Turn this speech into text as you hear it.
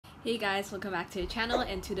Hey guys, welcome back to the channel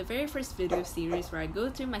and to the very first video series where I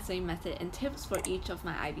go through my studying method and tips for each of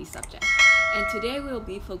my IB subjects. And today we'll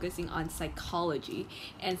be focusing on psychology.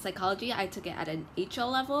 And psychology, I took it at an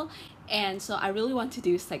HL level, and so I really want to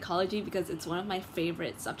do psychology because it's one of my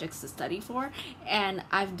favorite subjects to study for. And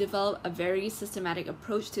I've developed a very systematic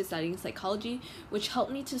approach to studying psychology, which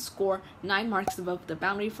helped me to score 9 marks above the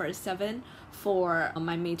boundary for a 7 for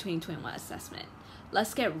my May 2021 assessment.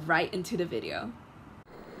 Let's get right into the video.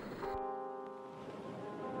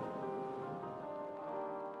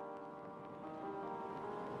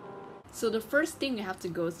 So the first thing you have to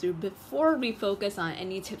go through before we focus on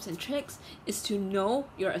any tips and tricks is to know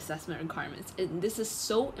your assessment requirements. And this is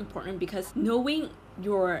so important because knowing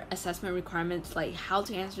your assessment requirements, like how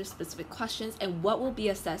to answer specific questions and what will be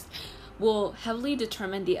assessed, will heavily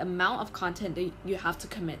determine the amount of content that you have to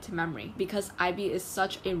commit to memory. Because IB is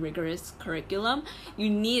such a rigorous curriculum, you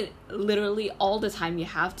need literally all the time you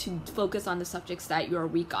have to focus on the subjects that you are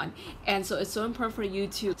weak on. And so it's so important for you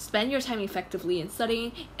to spend your time effectively in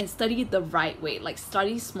studying and study the right way, like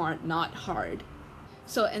study smart, not hard.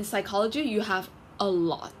 So in psychology, you have a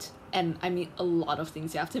lot. And I mean a lot of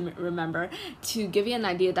things you have to remember. To give you an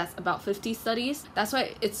idea, that's about 50 studies. That's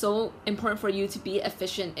why it's so important for you to be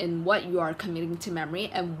efficient in what you are committing to memory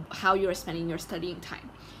and how you are spending your studying time.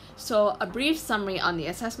 So a brief summary on the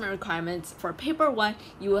assessment requirements. For paper 1,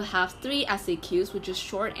 you will have 3 SAQs, which is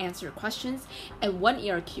short answer questions, and 1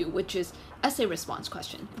 ERQ, which is essay response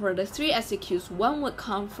question. For the 3 SAQs, 1 would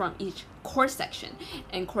come from each core section.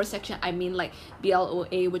 And core section, I mean like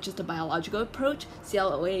BLOA, which is the biological approach,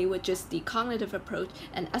 CLOA, which is the cognitive approach,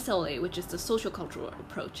 and SLA, which is the social cultural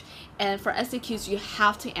approach. And for SAQs, you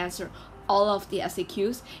have to answer all of the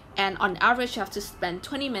SAQs, and on average you have to spend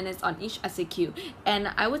 20 minutes on each SAQ, and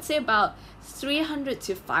I would say about 300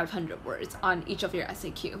 to 500 words on each of your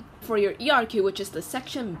SAQ. For your ERQ, which is the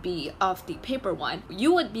section B of the paper 1,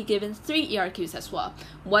 you would be given 3 ERQs as well,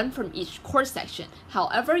 1 from each core section.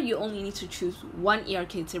 However, you only need to choose 1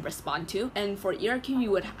 ERQ to respond to, and for ERQ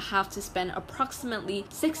you would have to spend approximately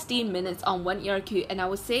 60 minutes on 1 ERQ, and I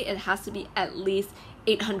would say it has to be at least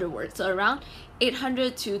 800 words, so around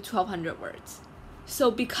 800 to 1200 words. So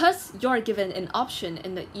because you're given an option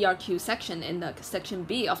in the ERQ section, in the section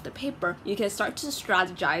B of the paper, you can start to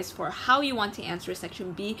strategize for how you want to answer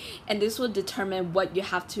section B, and this will determine what you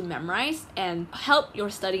have to memorize and help your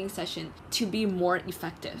studying session to be more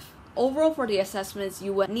effective. Overall, for the assessments,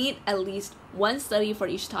 you would need at least 1 study for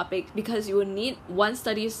each topic because you would need 1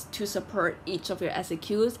 studies to support each of your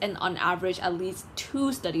SAQs, and on average at least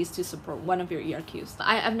 2 studies to support 1 of your ERQs.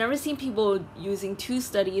 I've never seen people using 2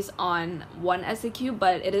 studies on 1 SAQ,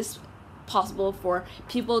 but it is possible for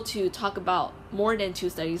people to talk about more than 2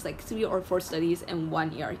 studies, like 3 or 4 studies and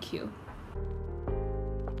 1 ERQ.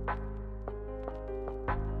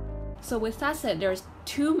 So with that said, there's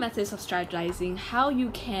 2 methods of strategizing how you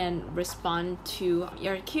can respond to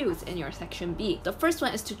ERQs in your section B. The first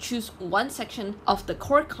one is to choose 1 section of the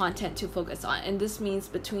core content to focus on, and this means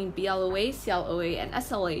between BLOA, CLOA, and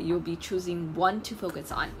SLA, you'll be choosing 1 to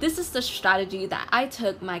focus on. This is the strategy that I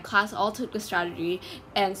took. My class all took the strategy,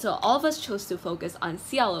 and so all of us chose to focus on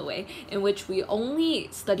CLOA, in which we only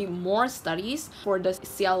study more studies for the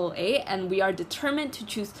CLOA, and we are determined to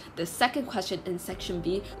choose the second question in section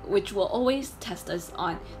B, which will always test us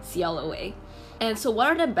on CLOA. And so what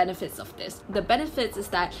are the benefits of this? The benefits is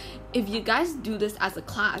that if you guys do this as a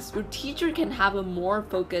class, your teacher can have a more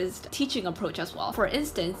focused teaching approach as well. For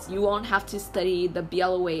instance, you won't have to study the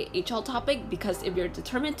BLOA HL topic, because if you're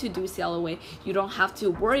determined to do CLOA, you don't have to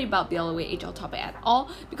worry about BLOA HL topic at all,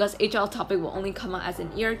 because HL topic will only come out as an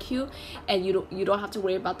ERQ, and you don't have to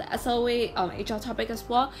worry about the SLA HL topic as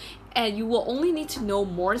well, and you will only need to know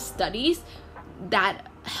more studies that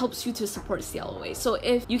helps you to support CLOA. So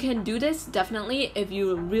if you can do this, definitely if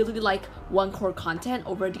you really like 1 core content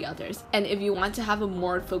over the others, and if you want to have a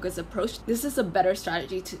more focused approach, this is a better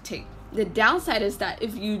strategy to take. The downside is that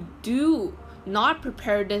if you do not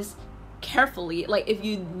prepare this carefully, like if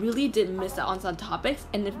you really did miss out on some topics,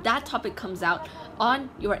 and if that topic comes out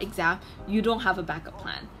on your exam, you don't have a backup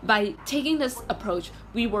plan. By taking this approach,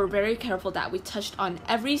 we were very careful that we touched on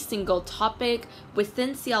every single topic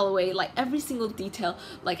within CLOA, like every single detail,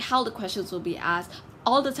 like how the questions will be asked,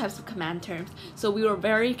 all the types of command terms. So we were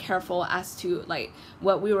very careful as to like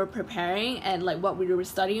what we were preparing and like what we were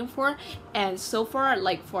studying for. And so far,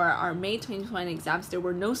 like for our May 2020 exams, there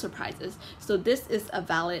were no surprises. So this is a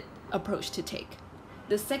valid approach to take.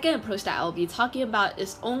 The second approach that I'll be talking about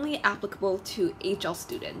is only applicable to HL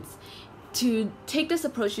students. To take this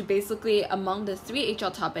approach, you basically, among the 3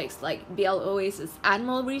 HL topics, like BLOA's is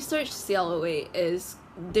animal research, CLOA is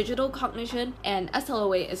digital cognition, and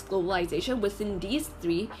SLOA is globalization. Within these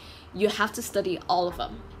three, you have to study all of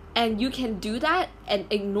them. And you can do that and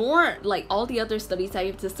ignore like all the other studies that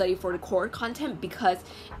you have to study for the core content, because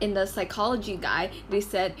in the psychology guide, they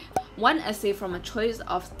said one essay from a choice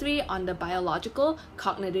of 3 on the biological,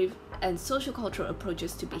 cognitive, and sociocultural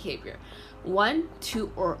approaches to behavior. 1,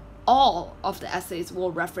 2, or all of the essays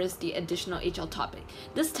will reference the additional HL topic.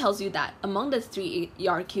 This tells you that among the 3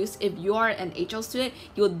 ERQs, if you are an HL student,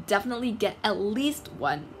 you'll definitely get at least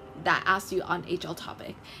one that asks you on HL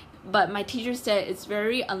topic. But my teacher said it's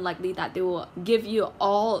very unlikely that they will give you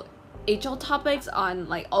all HL topics on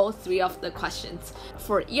like all 3 of the questions.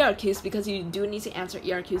 For ERQs, because you do need to answer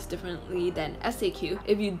ERQs differently than SAQ,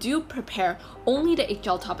 if you do prepare only the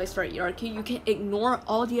HL topics for ERQ, you can ignore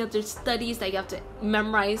all the other studies that you have to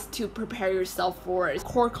memorize to prepare yourself for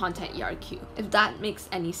core content ERQ, if that makes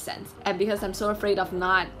any sense. And because I'm so afraid of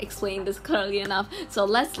not explaining this clearly enough, so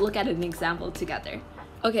let's look at an example together.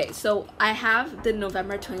 Okay, so I have the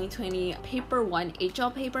November 2020 paper 1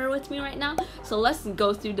 HL paper with me right now. So let's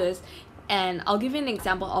go through this and I'll give you an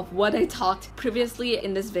example of what I talked previously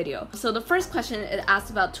in this video. So the first question, it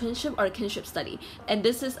asks about twinship or kinship study, and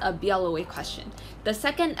this is a BLOA question. The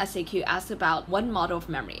second SAQ asks about one model of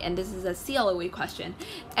memory, and this is a CLOA question.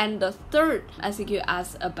 And the third SAQ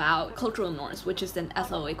asks about cultural norms, which is an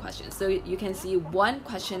SLOA question. So you can see one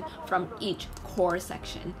question from each core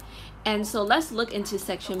section. And so let's look into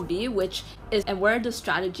section B, which is and where the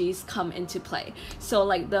strategies come into play. So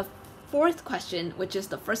like the fourth question, which is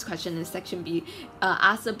the first question in section B,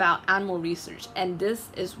 asks about animal research, and this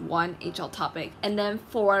is one HL topic. And then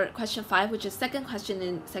for question 5, which is second question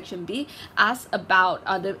in section B, asks about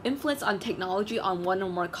the influence on technology on one or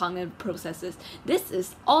more cognitive processes. This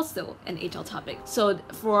is also an HL topic. So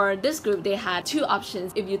for this group, they had 2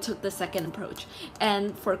 options if you took the second approach.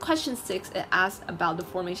 And for question 6, it asks about the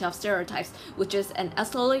formation of stereotypes, which is an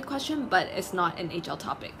SLOA question, but it's not an HL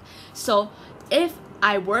topic. So if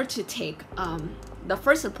I were to take the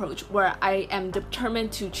first approach, where I am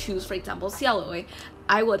determined to choose, for example, CLOA,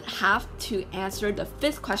 I would have to answer the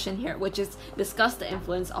 5th question here, which is discuss the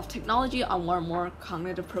influence of technology on one or more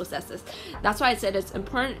cognitive processes. That's why I said it's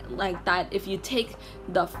important like that if you take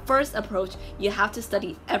the first approach, you have to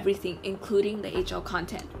study everything, including the HL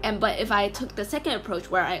content. But if I took the second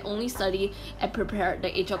approach, where I only study and prepare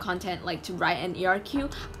the HL content like to write an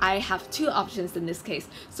ERQ, I have 2 options in this case.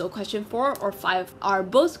 So question 4 or 5 are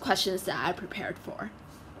both questions that I prepared for.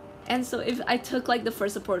 And so if I took like the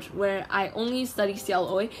first approach, where I only study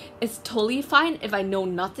CLOA, it's totally fine if I know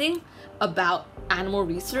nothing about animal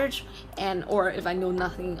research or if I know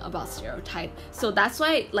nothing about stereotype. So that's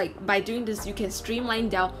why like by doing this, you can streamline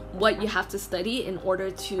down what you have to study in order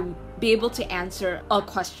to be able to answer a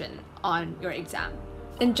question on your exam.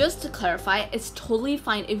 And just to clarify, it's totally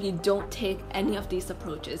fine if you don't take any of these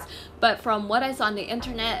approaches. But from what I saw on the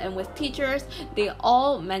internet and with teachers, they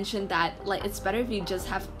all mentioned that like it's better if you just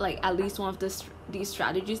have like at least one of these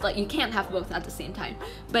strategies. Like you can't have both at the same time,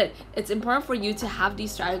 but it's important for you to have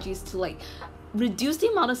these strategies to like reduce the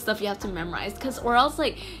amount of stuff you have to memorize, because or else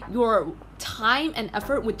like your time and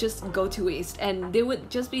effort would just go to waste, and they would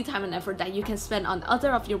just be time and effort that you can spend on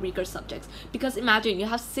other of your weaker subjects. Because imagine you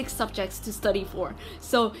have 6 subjects to study for,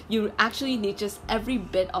 so you actually need just every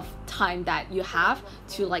bit of time that you have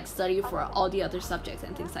to like study for all the other subjects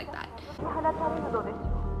and things like that.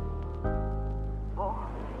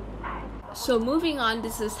 So moving on,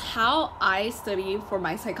 this is how I study for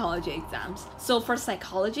my psychology exams. So for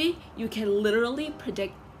psychology, you can literally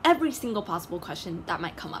predict every single possible question that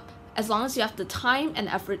might come up. As long as you have the time and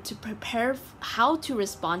effort to prepare how to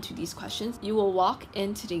respond to these questions, you will walk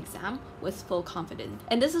into the exam with full confidence.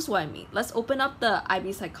 And this is what I mean. Let's open up the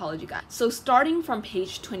IB Psychology Guide. So starting from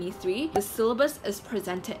page 23, the syllabus is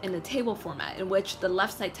presented in a table format in which the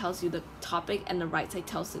left side tells you the topic and the right side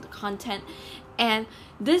tells you the content. And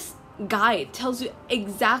this guide tells you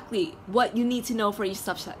exactly what you need to know for each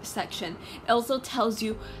subsection. It also tells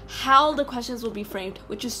you how the questions will be framed,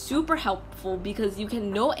 which is super helpful because you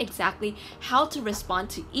can know exactly how to respond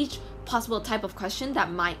to each possible type of question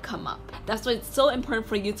that might come up. That's why it's so important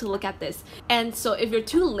for you to look at this. And so if you're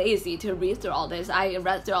too lazy to read through all this, I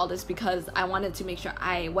read through all this because I wanted to make sure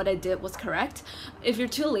what I did was correct. If you're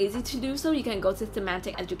too lazy to do so, you can go to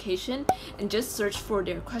Themantic Education and just search for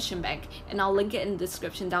their question bank, and I'll link it in the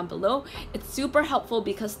description down below. It's super helpful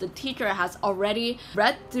because the teacher has already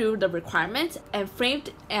read through the requirements and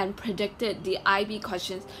framed and predicted the IB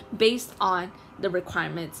questions based on the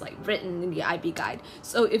requirements like written in the IB guide.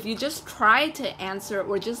 So if you just try to answer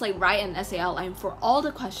or just like write an essay outline for all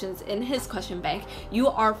the questions in his question bank, you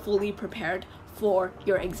are fully prepared for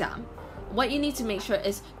your exam. what you need to make sure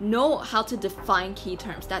is know how to define key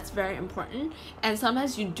terms. That's very important, and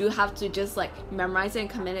sometimes you do have to just like memorize it and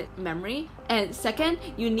commit it memory. And second,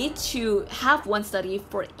 you need to have one study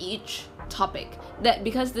for each topic, that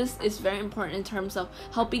because this is very important in terms of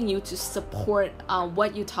helping you to support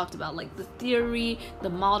what you talked about, like the theory, the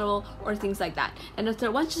model, or things like that. And the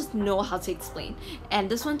third one, just know how to explain, and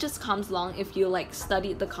this one just comes along if you like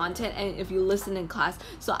study the content and if you listen in class.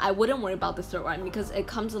 So I wouldn't worry about the third one because it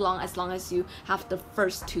comes along as long as you have the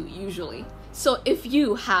first two usually. So if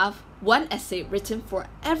you have one essay written for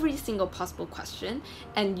every single possible question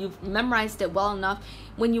and you've memorized it well enough,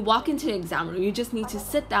 when you walk into the exam room, you just need to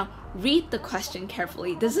sit down, read the question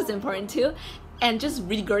carefully. This is important too, and just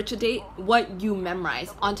regurgitate what you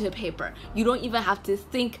memorize onto a paper. You don't even have to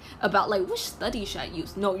think about like which study should I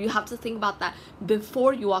use. No, you have to think about that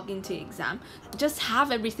before you walk into the exam. Just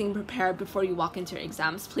have everything prepared before you walk into your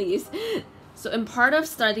exams, please. So in part of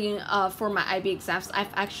studying for my IB exams, I've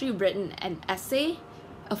actually written an essay,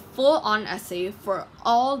 a full-on essay for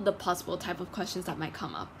all the possible type of questions that might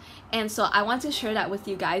come up. And so I want to share that with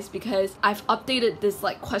you guys because I've updated this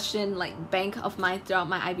like question like bank of mine throughout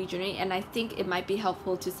my IB journey, and I think it might be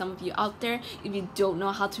helpful to some of you out there if you don't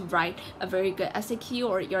know how to write a very good SAQ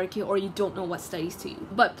or ERQ, or you don't know what studies to use.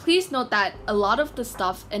 But please note that a lot of the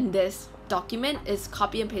stuff in this document is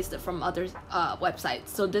copy and pasted from other websites.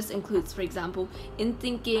 So this includes, for example, In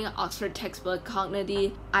Thinking, Oxford Textbook,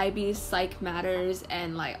 Cognitive, IB Psych Matters,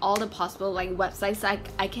 and like all the possible like websites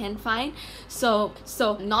I can find. So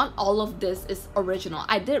not all of this is original.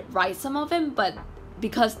 I did write some of them, but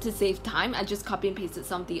because to save time, I just copy and pasted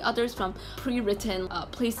some of the others from pre-written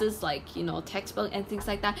places like, you know, textbook and things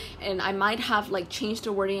like that. And I might have like changed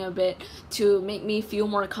the wording a bit to make me feel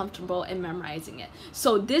more comfortable in memorizing it.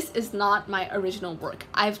 So this is not my original work.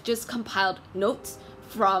 I've just compiled notes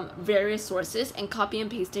from various sources and copy and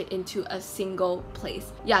paste it into a single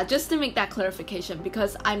place. Yeah, just to make that clarification,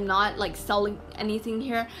 because I'm not like selling anything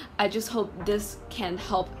here. I just hope this can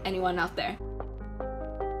help anyone out there.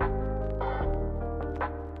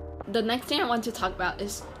 The next thing I want to talk about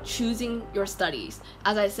is choosing your studies.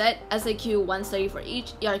 As I said, SAQ, one study for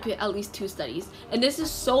each, ERQ, at least 2 studies. And this is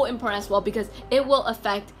so important as well because it will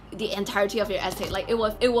affect the entirety of your essay. Like it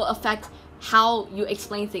will affect how you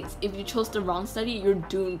explain things. If you chose the wrong study, you're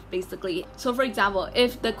doomed basically. So for example,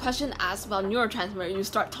 if the question asks about neurotransmitter, you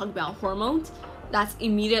start talking about hormones, that's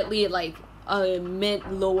immediately like a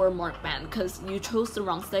mid-lower mark band because you chose the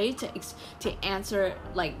wrong study to answer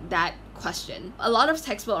like that question. A lot of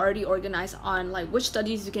texts will already organize on like which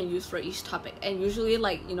studies you can use for each topic, and usually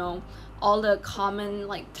like, you know, all the common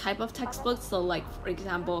like type of textbooks, so like for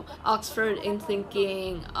example Oxford In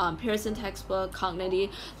Thinking, Pearson textbook,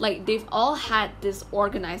 Cognitive, like they've all had this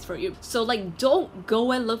organized for you. So like don't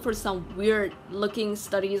go and look for some weird looking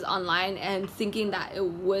studies online and thinking that it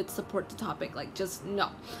would support the topic. Like just no,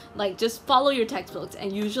 like just follow your textbooks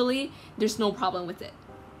and usually there's no problem with it.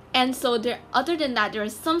 And so other than that, there are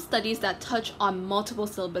some studies that touch on multiple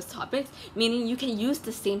syllabus topics, meaning you can use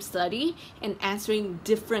the same study in answering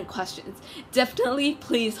different questions. Definitely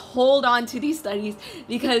please hold on to these studies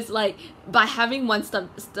because like by having one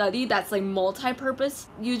study that's like multi-purpose,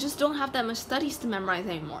 you just don't have that much studies to memorize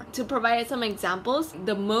anymore. To provide some examples,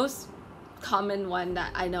 the most common one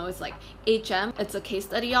that I know is like HM. It's a case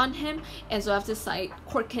study on him, and so I have to cite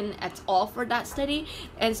Corkin et al. For that study.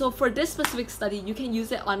 And so for this specific study, you can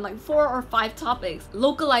use it on like 4 or 5 topics: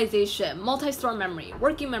 localization, multi-store memory,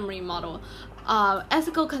 working memory model,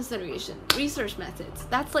 ethical consideration, research methods.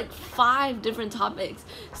 That's like 5 different topics.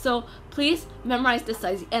 So please memorize the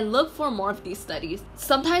studies and look for more of these studies.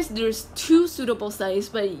 Sometimes there's 2 suitable studies,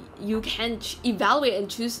 but you can evaluate and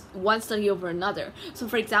choose one study over another. So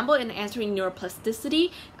for example, in answering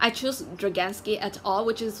neuroplasticity, I chose Dragansky et al.,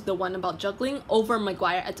 which is the one about juggling, over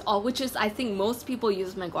Maguire et al., which is, I think most people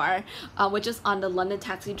use Maguire, which is on the London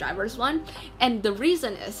taxi drivers one. And the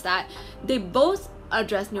reason is that they both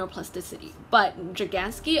address neuroplasticity, but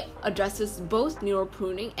Dragansky addresses both neural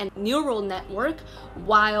pruning and neural network,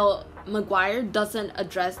 while Maguire doesn't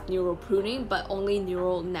address neural pruning but only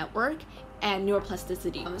neural network and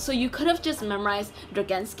neuroplasticity. So you could have just memorized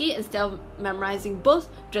Dragansky instead of memorizing both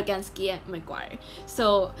Dragansky and Maguire.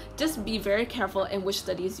 So just be very careful in which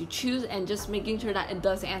studies you choose and just making sure that it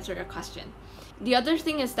does answer your question. The other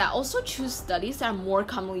thing is that also choose studies that are more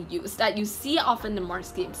commonly used, that you see often in mark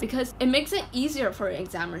schemes, because it makes it easier for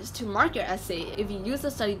examiners to mark your essay if you use a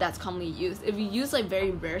study that's commonly used. If you use like very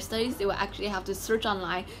rare studies, they will actually have to search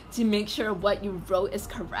online to make sure what you wrote is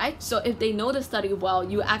correct. So if they know the study well,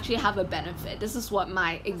 you actually have a benefit. This is what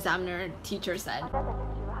my examiner teacher said.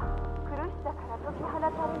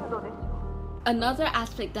 Another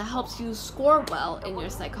aspect that helps you score well in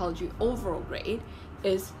your psychology overall grade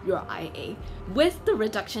is your IA. With the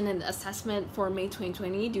reduction in assessment for May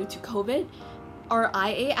 2020 due to COVID, our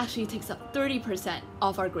IA actually takes up 30%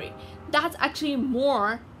 of our grade. That's actually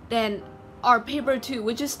more than our paper 2,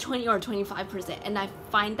 which is 20 or 25%, and I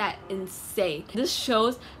find that insane. This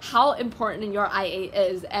shows how important your IA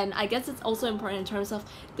is, and I guess it's also important in terms of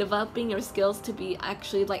developing your skills to be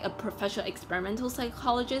actually like a professional experimental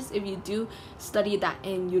psychologist if you do study that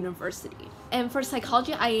in university. And for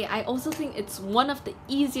psychology IA, I also think it's one of the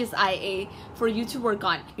easiest IA for you to work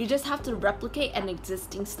on. You just have to replicate an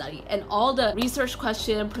existing study, and all the research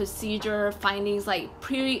question, procedure, findings, like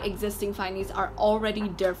pre-existing findings are already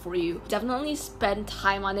there for you. Definitely spend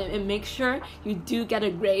time on it and make sure you do get a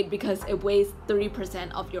grade because it weighs 30%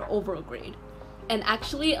 of your overall grade. And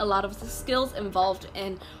actually, a lot of the skills involved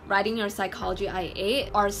in writing your psychology IA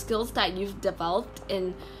are skills that you've developed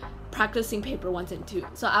in practicing paper 1 and 2.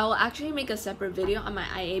 So I will actually make a separate video on my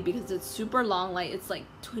IA because it's super long, like it's like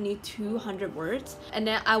 2200 words, and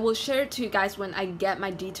then I will share it to you guys when I get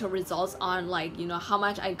my detailed results on, like, you know, how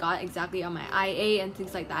much I got exactly on my IA and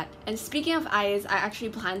things like that. And speaking of IAs, I actually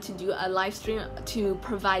plan to do a live stream to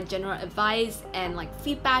provide general advice and like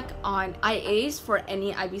feedback on IAs for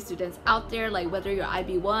any IB students out there, like whether you're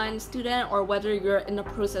IB1 student or whether you're in the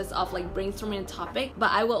process of like brainstorming a topic.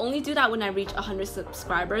 But I will only do that when I reach 100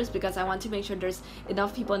 subscribers because I want to make sure there's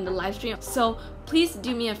enough people in the live stream. So please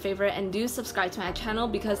do me a favor and do subscribe to my channel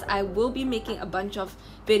because I will be making a bunch of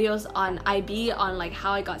videos on IB, on like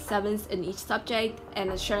how I got 7s in each subject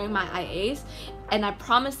and sharing my IAs. And I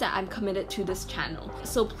promise that I'm committed to this channel.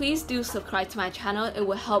 So please do subscribe to my channel. It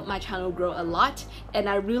will help my channel grow a lot. And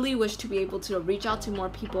I really wish to be able to reach out to more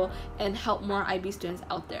people and help more IB students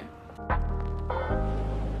out there.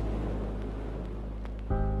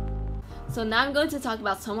 So now I'm going to talk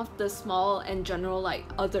about some of the small and general like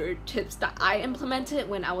other tips that I implemented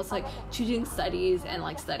when I was like choosing studies and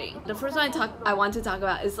like studying. The first one I want to talk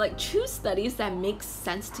about is like choose studies that make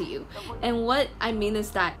sense to you. And what I mean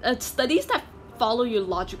is that studies that follow your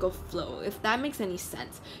logical flow, if that makes any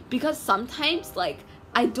sense. Because sometimes like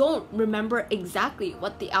I don't remember exactly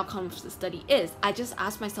what the outcome of the study is. I just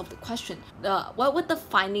ask myself the question, what would the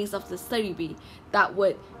findings of the study be that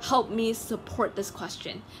would help me support this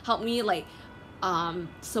question, help me like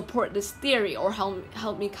support this theory, or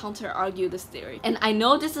help me counter argue this theory. And I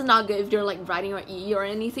know this is not good if you're like writing your EE or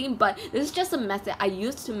anything, but this is just a method I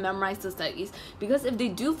use to memorize the studies, because if they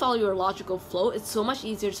do follow your logical flow, it's so much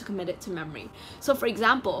easier to commit it to memory. So for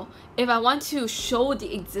example, if I want to show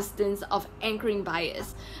the existence of anchoring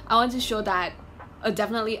bias, I want to show that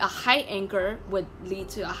definitely a high anchor would lead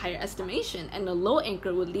to a higher estimation and a low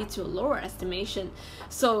anchor would lead to a lower estimation.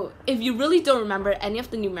 So if you really don't remember any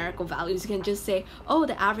of the numerical values, you can just say, oh,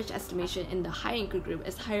 the average estimation in the high anchor group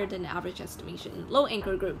is higher than the average estimation in the low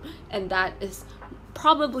anchor group, and that is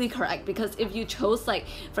probably correct. Because if you chose, like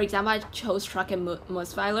for example, I chose Struck and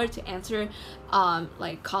Musweiler to answer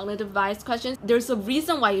like cognitive bias questions, there's a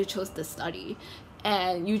reason why you chose this study.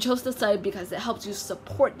 And you chose the study because it helps you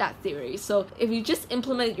support that theory. So if you just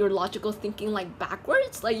implement your logical thinking like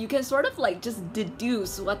backwards, like you can sort of like just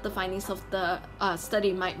deduce what the findings of the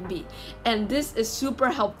study might be. And this is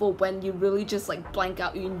super helpful when you really just like blank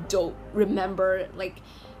out, you don't remember like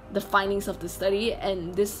the findings of the study.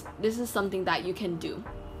 And this is something that you can do.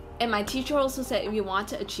 And my teacher also said if you want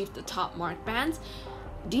to achieve the top mark bands,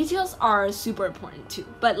 details are super important too,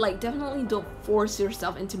 but like definitely don't force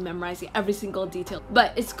yourself into memorizing every single detail,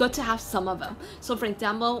 but it's good to have some of them. So for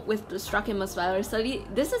example, with the Struck and Musweiler study,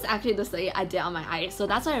 this is actually the study I did on my IA, so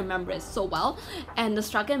that's why I remember it so well. And the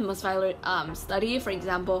Struck and Musweiler study, for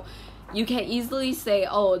example, you can easily say,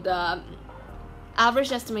 oh, the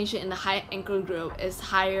average estimation in the high anchor group is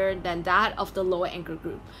higher than that of the lower anchor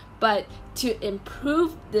group. But to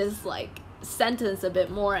improve this like sentence a bit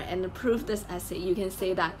more and improve this essay, you can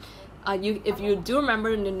say that if you do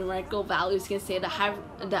remember the numerical values, you can say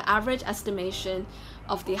the average estimation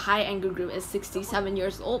of the high anchor group is 67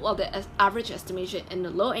 years old, while the average estimation in the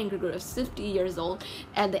low anchor group is 50 years old,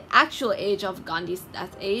 and the actual age of Gandhi's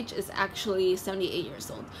death age is actually 78 years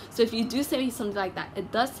old. So if you do say something like that,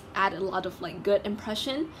 it does add a lot of like good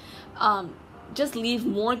impression, just leave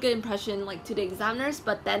more good impression like to the examiners.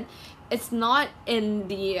 But then it's not in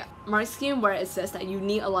the mark scheme where it says that you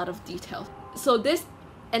need a lot of detail. So this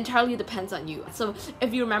entirely depends on you. So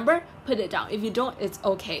if you remember, put it down. If you don't, it's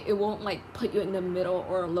okay. It won't like put you in the middle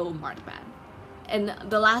or low mark band. And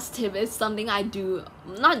the last tip is something I do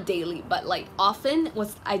not daily but like often,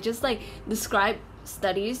 was I just like describe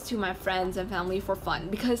studies to my friends and family for fun,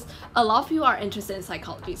 because a lot of you are interested in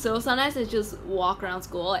psychology. So sometimes I just walk around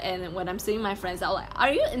school, and when I'm seeing my friends, I'm like,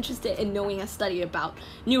 are you interested in knowing a study about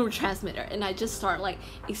neurotransmitter? And I just start like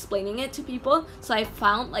explaining it to people. So I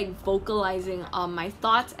found like vocalizing my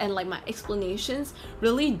thoughts and like my explanations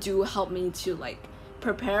really do help me to like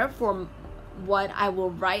prepare for what I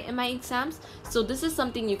will write in my exams. So this is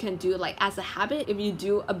something you can do like as a habit. If you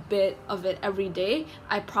do a bit of it every day,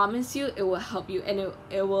 I promise you it will help you, and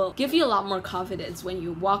it will give you a lot more confidence when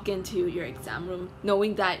you walk into your exam room,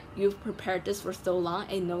 knowing that you've prepared this for so long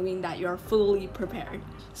and knowing that you're fully prepared.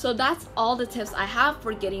 So that's all the tips I have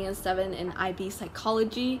for getting a 7 in IB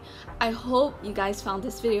psychology. I hope you guys found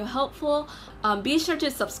this video helpful. Be sure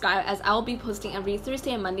to subscribe, as I'll be posting every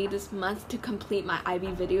Thursday and Monday this month to complete my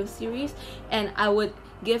IB video series, and I would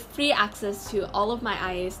give free access to all of my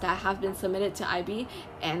IAs that have been submitted to IB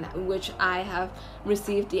and which I have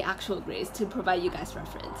received the actual grades to provide you guys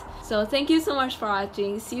reference. So thank you so much for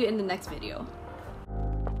watching. See you in the next video.